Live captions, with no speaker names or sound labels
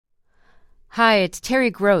Hi, it's Terry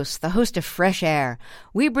Gross, the host of Fresh Air.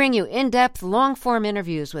 We bring you in-depth, long-form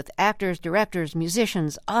interviews with actors, directors,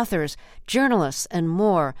 musicians, authors, journalists, and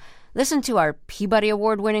more. Listen to our Peabody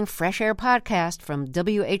Award-winning Fresh Air podcast from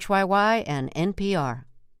WHYY and NPR.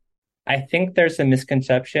 I think there's a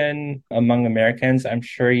misconception among Americans. I'm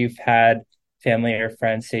sure you've had family or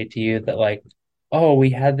friends say to you that oh, we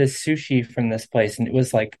had this sushi from this place and it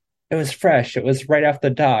was fresh. It was right off the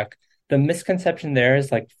dock. The misconception there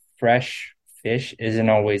is fresh fish isn't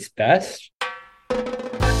always best.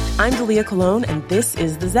 I'm Dalia Colon, and this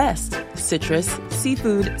is The Zest. Citrus,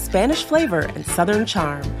 seafood, Spanish flavor, and Southern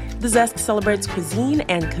charm. The Zest celebrates cuisine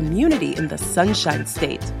and community in the Sunshine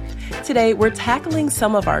State. Today, we're tackling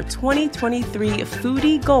some of our 2023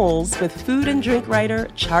 foodie goals with food and drink writer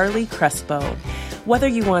Charlie Crespo. Whether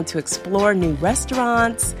you want to explore new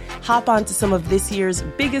restaurants, hop onto some of this year's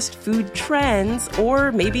biggest food trends,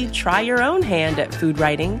 or maybe try your own hand at food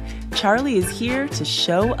writing, Charlie is here to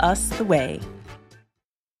show us the way.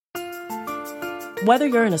 Whether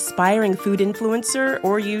you're an aspiring food influencer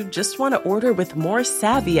or you just want to order with more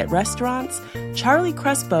savvy at restaurants, Charlie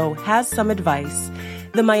Crespo has some advice.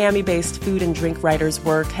 The Miami-based food and drink writer's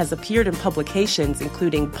work has appeared in publications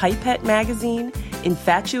including Pipette Magazine,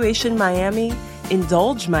 Infatuation Miami,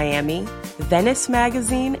 Indulge Miami, Venice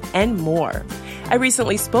Magazine, and more. I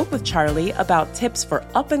recently spoke with Charlie about tips for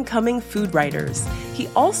up-and-coming food writers. He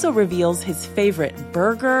also reveals his favorite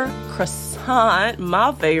burger, croissant,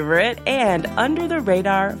 my favorite, and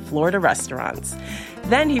under-the-radar Florida restaurants.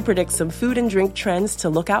 Then he predicts some food and drink trends to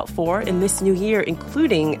look out for in this new year,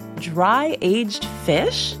 including dry-aged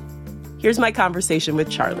fish. Here's my conversation with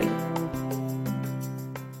Charlie.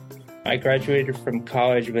 I graduated from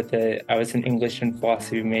college I was an English and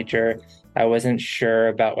philosophy major. I wasn't sure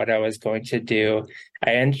about what I was going to do.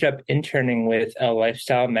 I ended up interning with a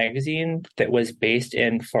lifestyle magazine that was based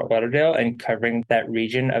in Fort Lauderdale and covering that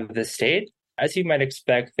region of the state. As you might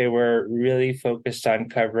expect, they were really focused on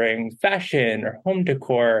covering fashion or home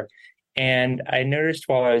decor. And I noticed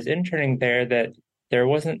while I was interning there that there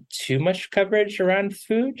wasn't too much coverage around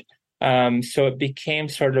food. So it became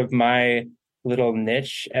sort of my little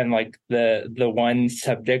niche and the one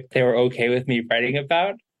subject they were okay with me writing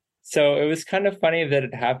about. So it was kind of funny that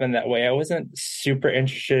it happened that way. I wasn't super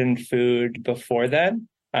interested in food before then.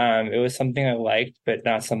 It was something I liked, but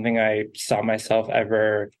not something I saw myself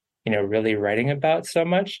ever, really writing about so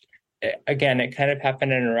much. Again, it kind of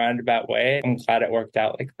happened in a roundabout way. I'm glad it worked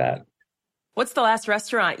out like that. What's the last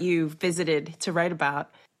restaurant you visited to write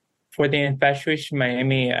about? For the Infatuation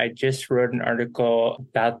Miami, I just wrote an article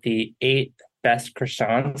about the 8 best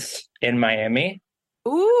croissants in Miami.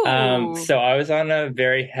 Ooh. So I was on a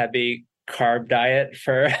very heavy carb diet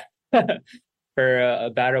for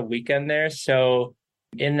about a weekend there. So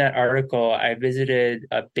in that article, I visited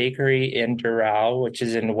a bakery in Doral, which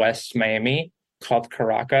is in West Miami, called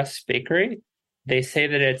Caracas Bakery. They say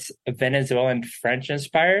that it's Venezuelan French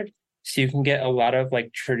inspired. So you can get a lot of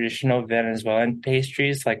traditional Venezuelan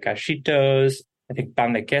pastries like cachitos, I think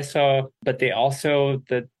pan de queso, but they also,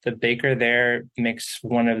 the baker there makes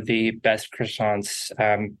one of the best croissants,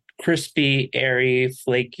 crispy, airy,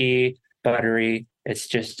 flaky, buttery.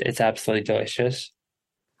 It's absolutely delicious.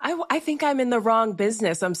 I think I'm in the wrong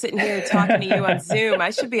business. I'm sitting here talking to you on Zoom. I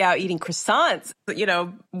should be out eating croissants.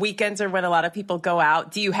 Weekends are when a lot of people go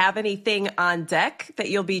out. Do you have anything on deck that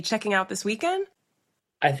you'll be checking out this weekend?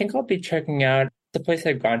 I think I'll be checking out the place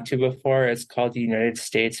I've gone to before. It's called the United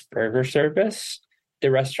States Burger Service.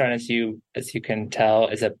 The restaurant, as you can tell,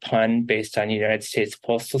 is a pun based on United States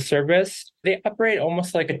Postal Service. They operate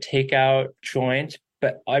almost like a takeout joint,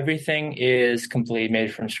 but everything is completely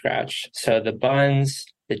made from scratch. So the buns,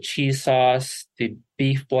 the cheese sauce, the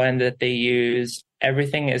beef blend that they use,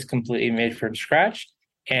 everything is completely made from scratch.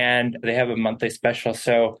 And they have a monthly special.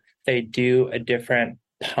 So they do a different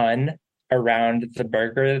pun around the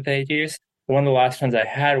burger that they use. One of the last ones I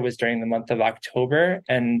had was during the month of October,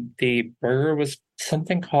 and the burger was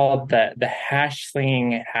something called the hash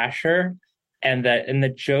slinging hasher. And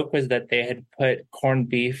the joke was that they had put corned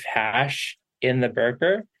beef hash in the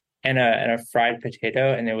burger and a fried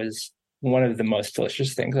potato, and it was one of the most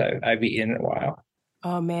delicious things I've eaten in a while.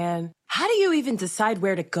 Oh, man. How do you even decide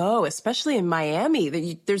where to go, especially in Miami?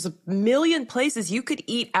 There's a million places you could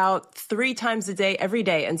eat out 3 times a day, every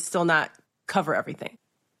day, and still not cover everything.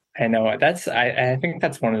 I know I think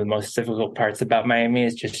that's one of the most difficult parts about Miami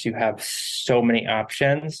is just you have so many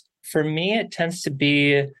options. For me, it tends to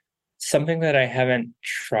be something that I haven't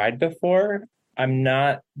tried before. I'm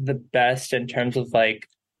not the best in terms of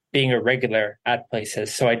being a regular at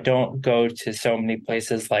places. So I don't go to so many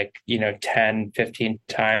places like, 10, 15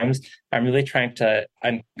 times. I'm really trying to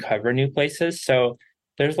uncover new places. So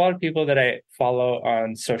there's a lot of people that I follow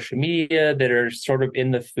on social media that are sort of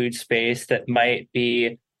in the food space that might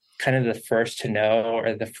be kind of the first to know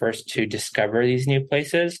or the first to discover these new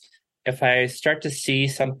places. If I start to see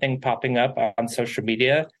something popping up on social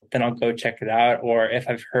media, then I'll go check it out. Or if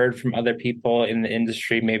I've heard from other people in the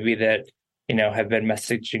industry, maybe that, have been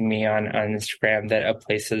messaging me on Instagram that a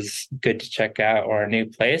place is good to check out or a new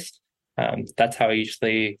place. That's how I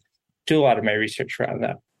usually do a lot of my research around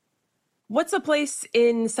that. What's a place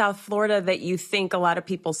in South Florida that you think a lot of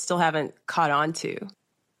people still haven't caught on to?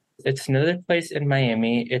 It's another place in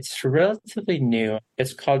Miami. It's relatively new.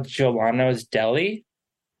 It's called Giolano's Deli.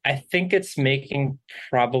 I think it's making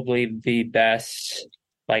probably the best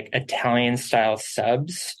like Italian style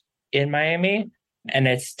subs in Miami. And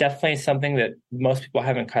it's definitely something that most people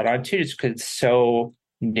haven't caught on to just because it's so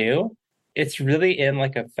new. It's really in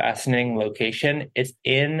like a fascinating location. It's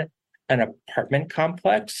in an apartment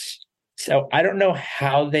complex. So I don't know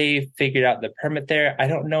how they figured out the permit there. I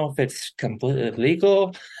don't know if it's completely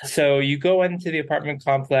legal. So you go into the apartment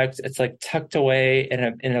complex, it's like tucked away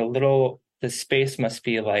in a little, the space must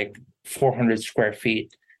be like 400 square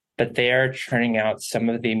feet, but they are churning out some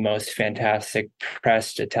of the most fantastic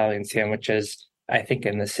pressed Italian sandwiches, I think,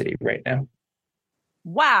 in the city right now.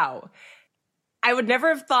 Wow. I would never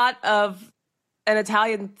have thought of an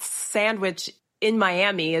Italian sandwich in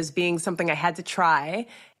Miami as being something I had to try.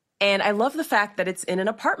 And I love the fact that it's in an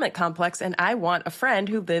apartment complex, and I want a friend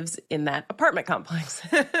who lives in that apartment complex.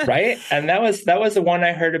 Right? And that was the one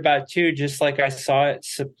I heard about too. Just like I saw it,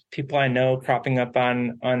 so people I know cropping up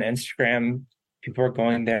on Instagram, people were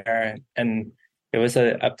going there, and it was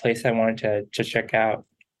a place I wanted to check out.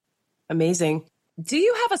 Amazing. Do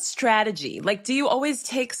you have a strategy? Like, do you always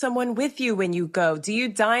take someone with you when you go? Do you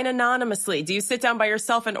dine anonymously? Do you sit down by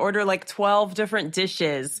yourself and order like 12 different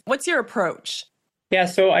dishes? What's your approach? Yeah,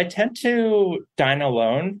 so I tend to dine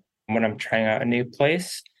alone when I'm trying out a new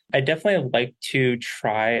place. I definitely like to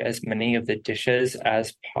try as many of the dishes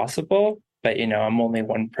as possible, but I'm only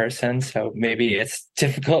one person, so maybe it's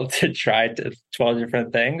difficult to try 12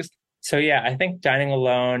 different things. So yeah, I think dining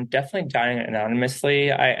alone, definitely dining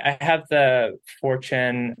anonymously. I have the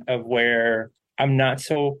fortune of where I'm not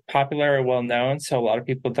so popular or well known, so a lot of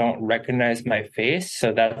people don't recognize my face.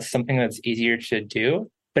 So that's something that's easier to do.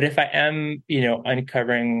 But if I am,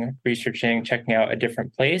 uncovering, researching, checking out a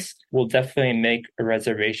different place, we'll definitely make a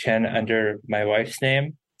reservation under my wife's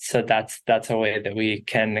name. So that's a way that we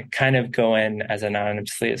can kind of go in as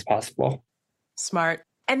anonymously as possible. Smart.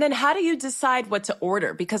 And then how do you decide what to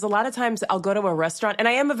order? Because a lot of times I'll go to a restaurant, and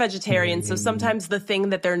I am a vegetarian, so sometimes the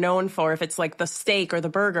thing that they're known for, if it's like the steak or the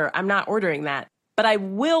burger, I'm not ordering that. But I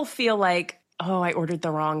will feel like, oh, I ordered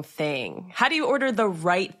the wrong thing. How do you order the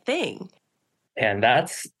right thing? And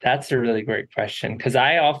that's a really great question, because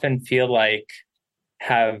I often feel like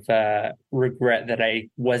have regret that I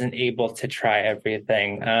wasn't able to try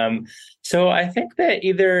everything. So I think that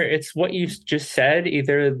either it's what you just said,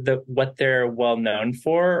 either what they're well known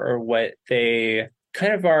for or what they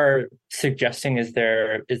kind of are suggesting is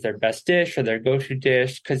their best dish or their go-to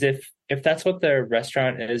dish. Because if that's what the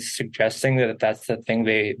restaurant is suggesting, that's the thing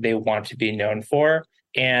they want to be known for,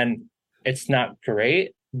 and it's not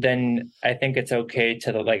great, then I think it's okay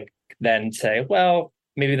to then say, well,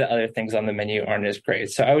 maybe the other things on the menu aren't as great.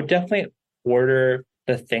 So I would definitely order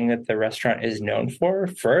the thing that the restaurant is known for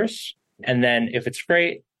first. And then if it's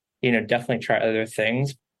great, definitely try other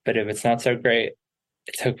things. But if it's not so great,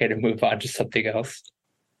 it's okay to move on to something else.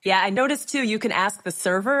 Yeah, I noticed too, you can ask the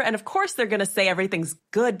server, and of course they're going to say everything's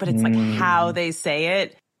good, but it's like how they say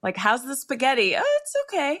it. Like, how's the spaghetti? Oh, it's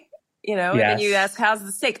okay. Yes. And then you ask, how's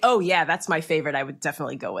the steak? Oh yeah, that's my favorite. I would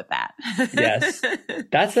definitely go with that. Yes.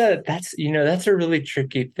 That's a really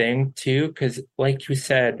tricky thing too, because like you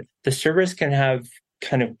said, the servers can have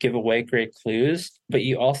kind of give away great clues, but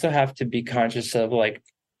you also have to be conscious of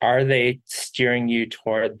are they steering you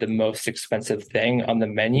toward the most expensive thing on the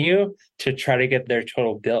menu to try to get their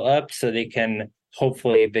total bill up so they can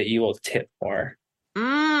hopefully that you will tip more.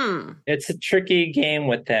 It's a tricky game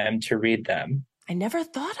with them to read them. I never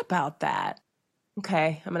thought about that.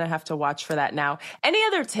 Okay, I'm going to have to watch for that now. Any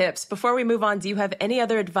other tips before we move on? Do you have any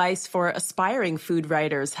other advice for aspiring food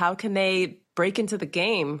writers? How can they break into the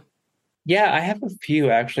game? Yeah, I have a few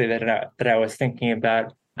actually that I was thinking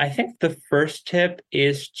about. I think the first tip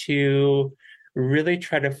is to really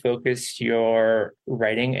try to focus your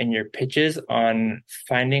writing and your pitches on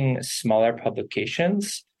finding smaller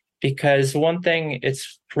publications. Because one thing,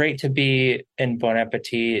 it's great to be in Bon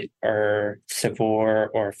Appetit or Saveur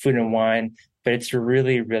or Food and Wine, but it's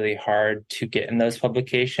really, really hard to get in those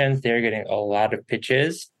publications. They're getting a lot of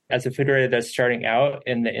pitches. As a food writer that's starting out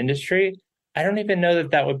in the industry, I don't even know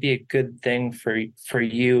that that would be a good thing for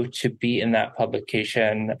you to be in that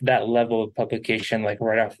publication, that level of publication, like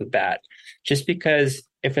right off the bat. Just because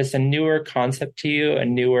if it's a newer concept to you, a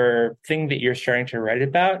newer thing that you're starting to write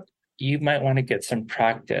about, you might want to get some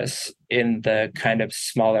practice in the kind of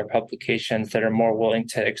smaller publications that are more willing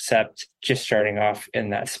to accept just starting off in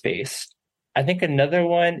that space. I think another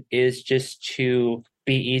one is just to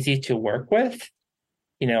be easy to work with,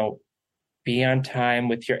 you know, be on time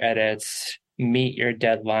with your edits, meet your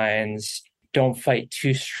deadlines, don't fight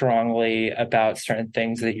too strongly about certain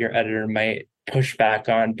things that your editor might push back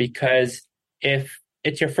on. Because if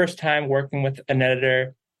it's your first time working with an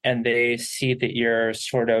editor and they see that you're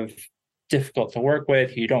sort of difficult to work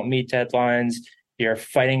with, you don't meet deadlines, you're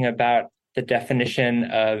fighting about the definition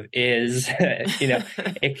of is,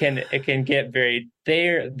 it can get very,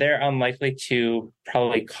 they're unlikely to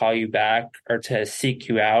probably call you back or to seek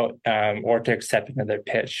you out, or to accept another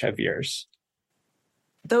pitch of yours.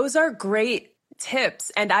 Those are great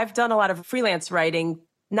tips. And I've done a lot of freelance writing,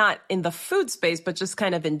 not in the food space, but just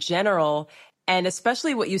kind of in general. And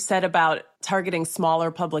especially what you said about targeting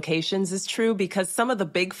smaller publications is true, because some of the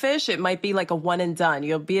big fish, it might be like a one and done.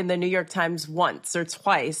 You'll be in the New York Times once or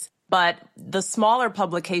twice, but the smaller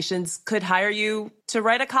publications could hire you to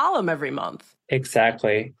write a column every month.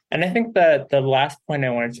 Exactly. And I think that the last point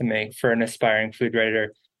I wanted to make for an aspiring food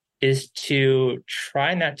writer is to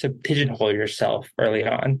try not to pigeonhole yourself early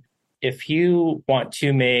on. If you want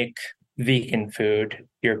to make vegan food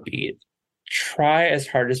your beat, try as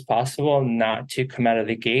hard as possible not to come out of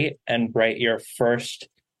the gate and write your first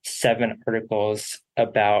 7 articles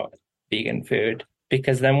about vegan food.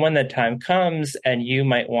 Because then when the time comes and you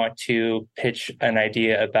might want to pitch an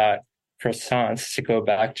idea about croissants, to go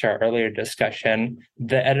back to our earlier discussion,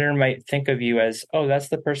 the editor might think of you as, oh, that's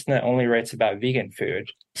the person that only writes about vegan food.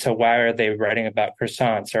 So why are they writing about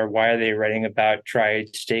croissants, or why are they writing about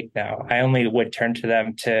dried steak now? I only would turn to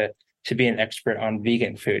them to be an expert on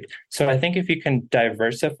vegan food. So I think if you can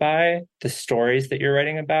diversify the stories that you're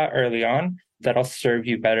writing about early on, that'll serve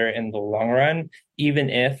you better in the long run, even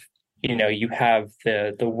if, you have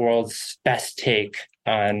the world's best take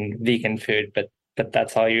on vegan food, but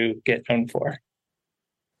that's all you get known for.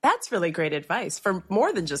 That's really great advice for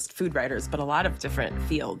more than just food writers, but a lot of different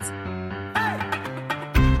fields.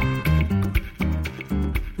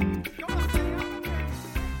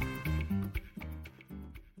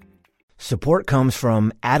 Support comes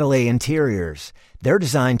from Adelaide Interiors. Their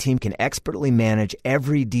design team can expertly manage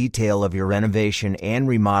every detail of your renovation and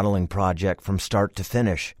remodeling project from start to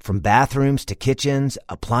finish. From bathrooms to kitchens,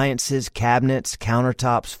 appliances, cabinets,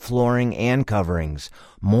 countertops, flooring, and coverings.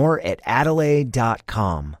 More at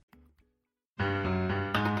Adelaide.com.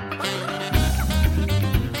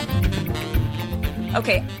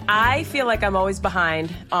 Okay, I feel like I'm always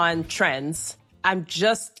behind on trends. I'm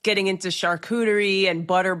just getting into charcuterie and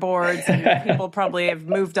butterboards, and people probably have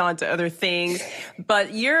moved on to other things.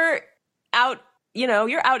 But you're out,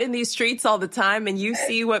 you're out in these streets all the time, and you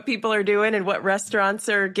see what people are doing and what restaurants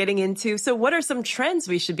are getting into. So what are some trends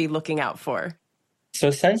we should be looking out for? So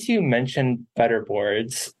since you mentioned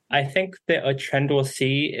butterboards, I think that a trend we'll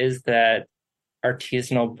see is that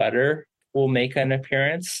artisanal butter will make an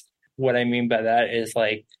appearance. What I mean by that is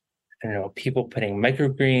people putting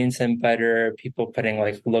microgreens in butter, people putting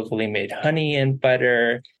locally made honey in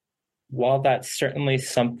butter. While that's certainly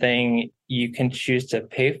something you can choose to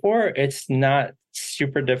pay for, it's not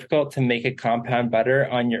super difficult to make a compound butter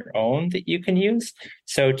on your own that you can use.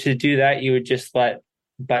 So to do that, you would just let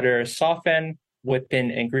butter soften, whip in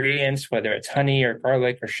ingredients, whether it's honey or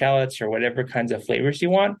garlic or shallots or whatever kinds of flavors you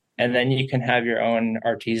want. And then you can have your own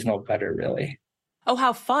artisanal butter, really. Oh,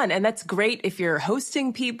 how fun. And that's great if you're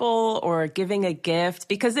hosting people or giving a gift,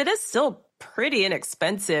 because it is still pretty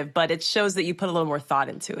inexpensive, but it shows that you put a little more thought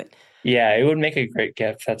into it. Yeah, it would make a great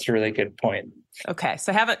gift. That's a really good point. Okay,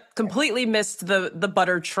 so I haven't completely missed the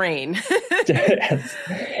butter train.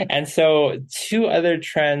 And so 2 other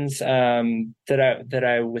trends that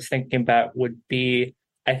I was thinking about would be,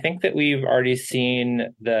 I think that we've already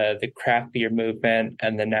seen the craft beer movement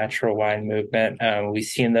and the natural wine movement. We've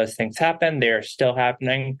seen those things happen. They are still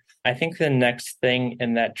happening. I think the next thing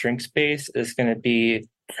in that drink space is going to be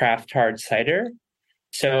craft hard cider.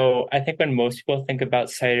 So I think when most people think about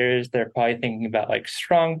ciders, they're probably thinking about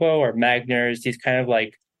Strongbow or Magners, these kind of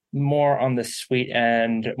more on the sweet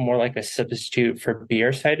end, more like a substitute for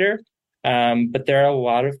beer cider. But there are a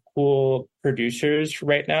lot of cool producers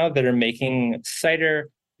right now that are making cider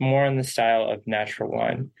more in the style of Natural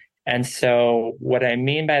One. And so what I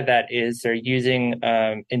mean by that is they're using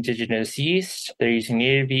indigenous yeast, they're using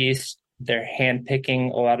native yeast, they're hand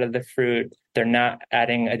picking a lot of the fruit, they're not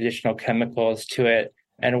adding additional chemicals to it.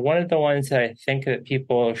 And one of the ones that I think that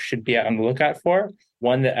people should be on the lookout for,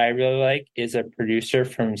 one that I really like, is a producer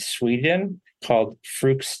from Sweden called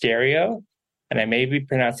Fruit Stereo. And I may be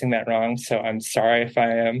pronouncing that wrong, so I'm sorry if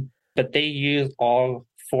I am. But they use all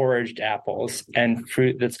foraged apples and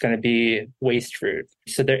fruit that's going to be waste fruit.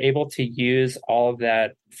 So they're able to use all of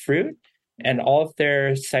that fruit, and all of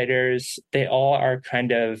their ciders, they all are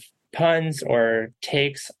kind of puns or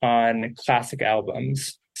takes on classic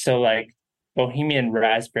albums. So like Bohemian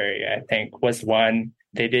Raspberry, I think, was one.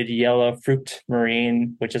 They did Yellow Fruit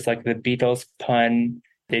Marine, which is like the Beatles pun.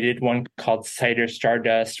 They did one called Cider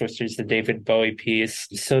Stardust, which is the David Bowie piece.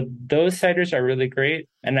 So those ciders are really great.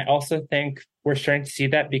 And I also think we're starting to see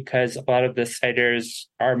that because a lot of the ciders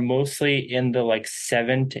are mostly in the like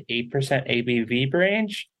 7 to 8% ABV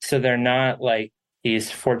range. So they're not like these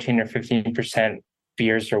 14 or 15%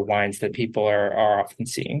 beers or wines that people are often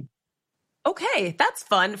seeing. Okay, that's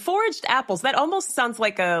fun. Foraged apples. That almost sounds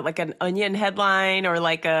like an Onion headline or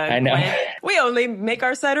like a I know. We only make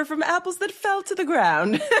our cider from apples that fell to the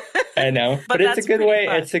ground. I know. But it's a good way.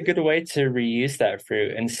 Fun. It's a good way to reuse that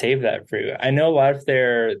fruit and save that fruit. I know a lot of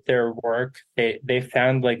their work, they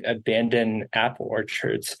found like abandoned apple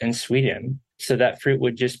orchards in Sweden. So that fruit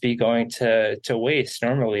would just be going to waste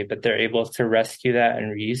normally, but they're able to rescue that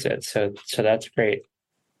and reuse it. So that's great.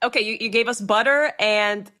 Okay, you gave us butter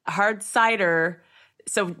and hard cider.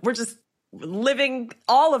 So we're just living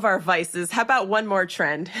all of our vices. How about one more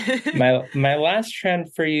trend? My last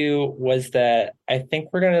trend for you was that I think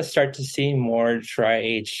we're going to start to see more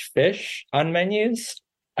dry-aged fish on menus.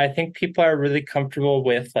 I think people are really comfortable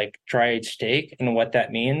with like dry-aged steak and what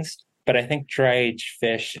that means. But I think dry-aged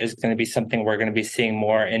fish is going to be something we're going to be seeing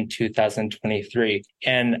more in 2023.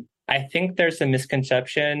 And I think there's a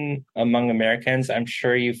misconception among Americans. I'm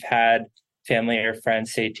sure you've had family or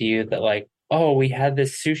friends say to you that like, oh, we had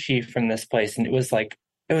this sushi from this place and it was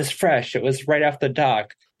fresh. It was right off the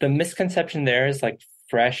dock. The misconception there is like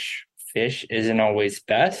fresh fish isn't always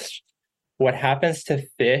best. What happens to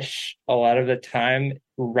fish a lot of the time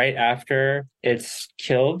right after it's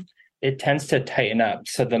killed, it tends to tighten up.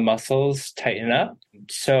 So the muscles tighten up.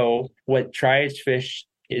 So what dry-aged fish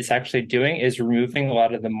is actually doing is removing a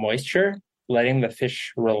lot of the moisture, letting the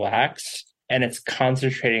fish relax, and it's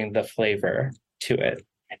concentrating the flavor to it.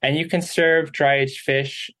 And you can serve dry-aged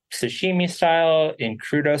fish sashimi style, in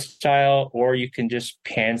crudo style, or you can just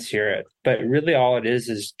pan-sear it. But really all it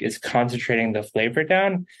is concentrating the flavor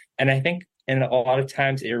down. And I think in a lot of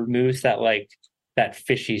times it removes that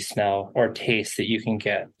fishy smell or taste that you can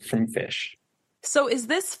get from fish. So is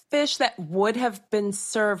this fish that would have been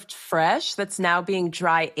served fresh that's now being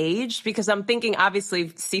dry aged? Because I'm thinking,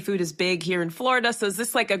 obviously, seafood is big here in Florida. So is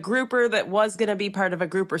this like a grouper that was going to be part of a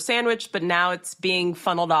grouper sandwich, but now it's being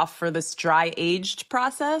funneled off for this dry aged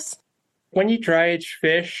process? When you dry age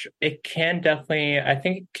fish, it can definitely, I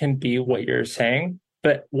think it can be what you're saying.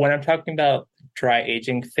 But when I'm talking about dry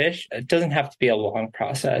aging fish, it doesn't have to be a long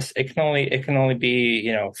process. It can only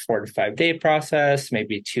be, 4 to 5 day process,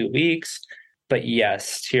 maybe 2 weeks. But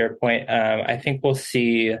yes, to your point, I think we'll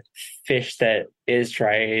see fish that is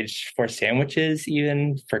dry aged for sandwiches,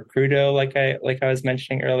 even for crudo, like I was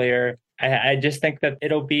mentioning earlier. I just think that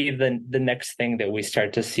it'll be the next thing that we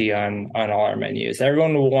start to see on all our menus.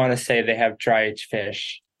 Everyone will want to say they have dry aged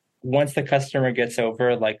fish. Once the customer gets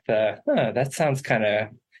over like that sounds kind of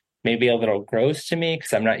maybe a little gross to me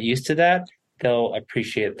because I'm not used to that, they'll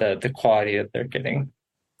appreciate the quality that they're getting.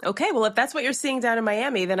 Okay, well, if that's what you're seeing down in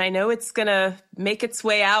Miami, then I know it's going to make its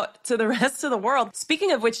way out to the rest of the world.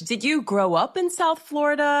 Speaking of which, did you grow up in South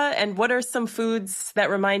Florida? And what are some foods that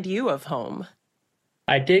remind you of home?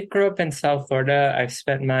 I did grow up in South Florida. I've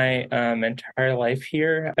spent my entire life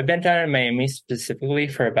here. I've been down in Miami specifically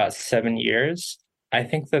for about 7 years. I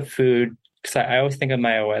think the food, because I always think of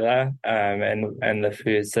my abuela and the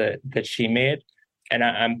foods that she made. And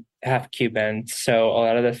I'm half Cuban, so a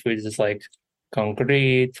lot of the foods is like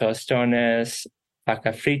congri, tostones,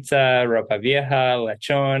 vaca frita, ropa vieja,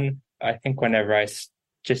 lechon. I think whenever I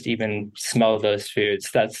just even smell those foods,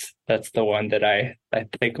 that's the one that I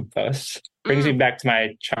think of most. Brings me back to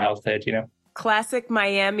my childhood, Classic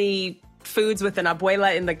Miami foods with an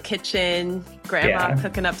abuela in the kitchen, grandma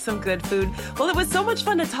cooking up some good food. Well, it was so much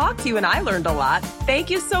fun to talk to you, and I learned a lot. Thank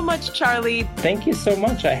you so much, Charlie. Thank you so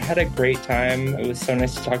much. I had a great time. It was so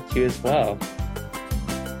nice to talk to you as well.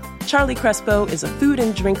 Charlie Crespo is a food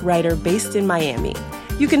and drink writer based in Miami.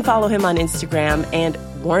 You can follow him on Instagram and,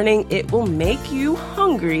 warning, it will make you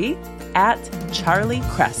hungry, at Charlie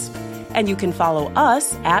Cresp. And you can follow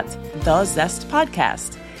us at The Zest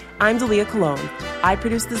Podcast. I'm Dalia Colon. I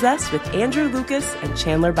produce The Zest with Andrew Lucas and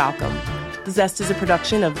Chandler Balcom. The Zest is a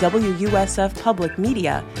production of WUSF Public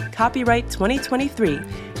Media, copyright 2023,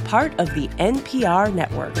 part of the NPR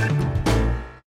network.